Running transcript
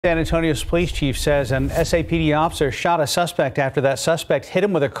San Antonio's police chief says an SAPD officer shot a suspect after that suspect hit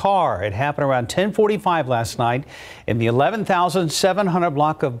him with a car. It happened around 10:45 last night in the 11,700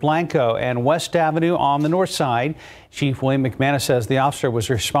 block of Blanco and West Avenue on the north side. Chief William McManus says the officer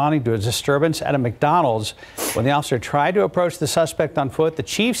was responding to a disturbance at a McDonald's. When the officer tried to approach the suspect on foot, the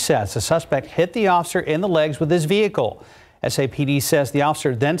chief says the suspect hit the officer in the legs with his vehicle. SAPD says the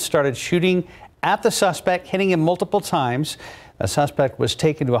officer then started shooting at the suspect, hitting him multiple times. The suspect was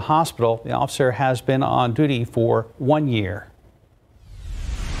taken to a hospital. The officer has been on duty for 1 year.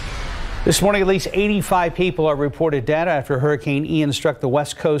 This morning, at least 85 people are reported dead after Hurricane Ian struck the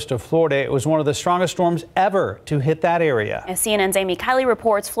west coast of Florida. It was one of the strongest storms ever to hit that area. As CNN's Amy Kiley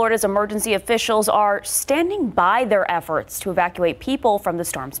reports, Florida's emergency officials are standing by their efforts to evacuate people from the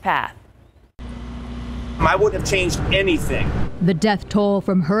storm's path. I wouldn't have changed anything. The death toll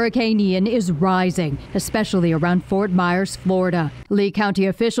from Hurricane Ian is rising, especially around Fort Myers, Florida. Lee County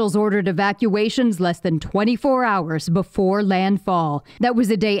officials ordered evacuations less than 24 hours before landfall. That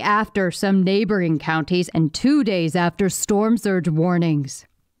was a day after some neighboring counties and 2 days after storm surge warnings.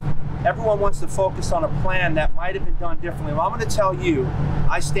 Everyone wants to focus on a plan that might have been done differently. Well, I'm going to tell you,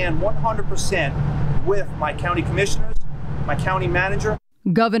 I stand 100% with my county commissioners, my county manager.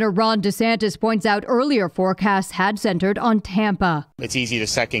 Governor Ron DeSantis points out earlier forecasts had centered on Tampa. It's easy to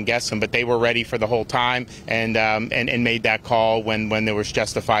second guess them, but they were ready for the whole time and made that call when it was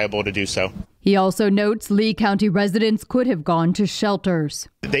justifiable to do so. He also notes Lee County residents could have gone to shelters.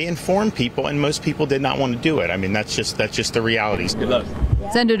 They informed people, and most people did not want to do it. I mean, that's just the reality. Good luck.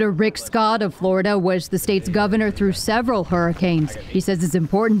 Senator Rick Scott of Florida was the state's governor through several hurricanes. He says it's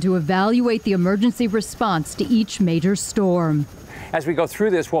important to evaluate the emergency response to each major storm. As we go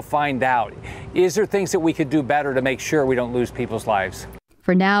through this, we'll find out, is there things that we could do better to make sure we don't lose people's lives?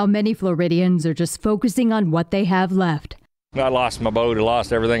 For now, many Floridians are just focusing on what they have left. I lost my boat, I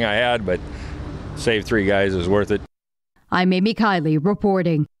lost everything I had, but save 3 guys is worth it. I'm Amy Kiley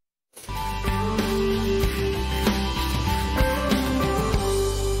reporting.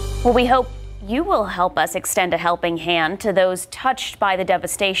 Well, we hope you will help us extend a helping hand to those touched by the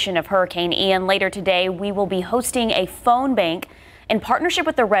devastation of Hurricane Ian. Later today, we will be hosting a phone bank in partnership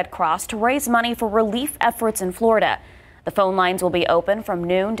with the Red Cross to raise money for relief efforts in Florida. The phone lines will be open from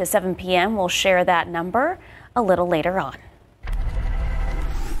noon to 7 p.m. We'll share that number a little later on.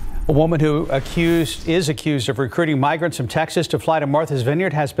 A woman who is accused of recruiting migrants from Texas to fly to Martha's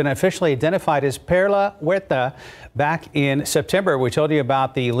Vineyard has been officially identified as Perla Huerta. Back in September, we told you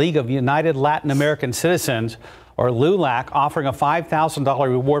about the League of United Latin American Citizens, or LULAC, offering a $5,000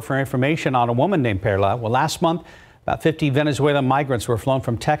 reward for information on a woman named Perla. Well, last month, about 50 Venezuelan migrants were flown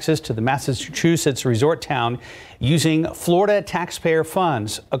from Texas to the Massachusetts resort town using Florida taxpayer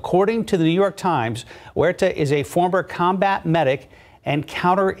funds. According to the New York Times, Huerta is a former combat medic and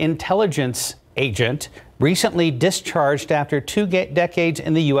counterintelligence agent, recently discharged after 2 decades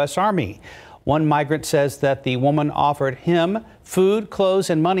in the U.S. Army. One migrant says that the woman offered him food,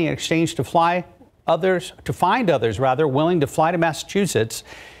 clothes, and money in exchange to find others willing to fly to Massachusetts.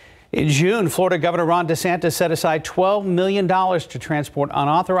 In June, Florida Governor Ron DeSantis set aside $12 million to transport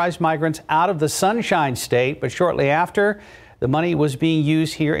unauthorized migrants out of the Sunshine State, but shortly after, the money was being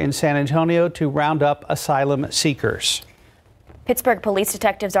used here in San Antonio to round up asylum seekers. Pittsburgh police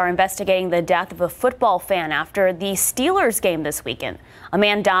detectives are investigating the death of a football fan after the Steelers game this weekend. A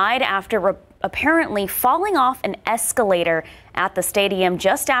man died after apparently falling off an escalator at the stadium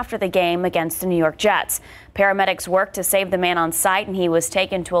just after the game against the New York Jets. Paramedics worked to save the man on site, and he was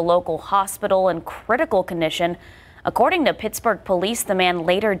taken to a local hospital in critical condition. According to Pittsburgh police, the man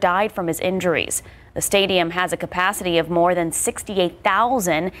later died from his injuries. The stadium has a capacity of more than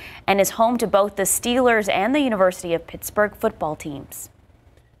 68,000 and is home to both the Steelers and the University of Pittsburgh football teams.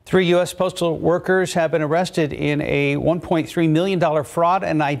 3 U.S. postal workers have been arrested in a $1.3 million fraud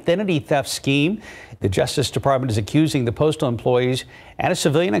and identity theft scheme. The Justice Department is accusing the postal employees and a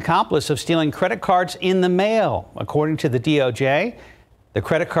civilian accomplice of stealing credit cards in the mail. According to the DOJ, the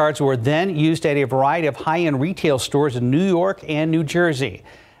credit cards were then used at a variety of high-end retail stores in New York and New Jersey.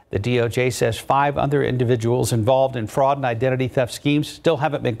 The DOJ says 5 other individuals involved in fraud and identity theft schemes still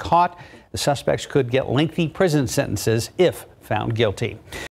haven't been caught. The suspects could get lengthy prison sentences if found guilty.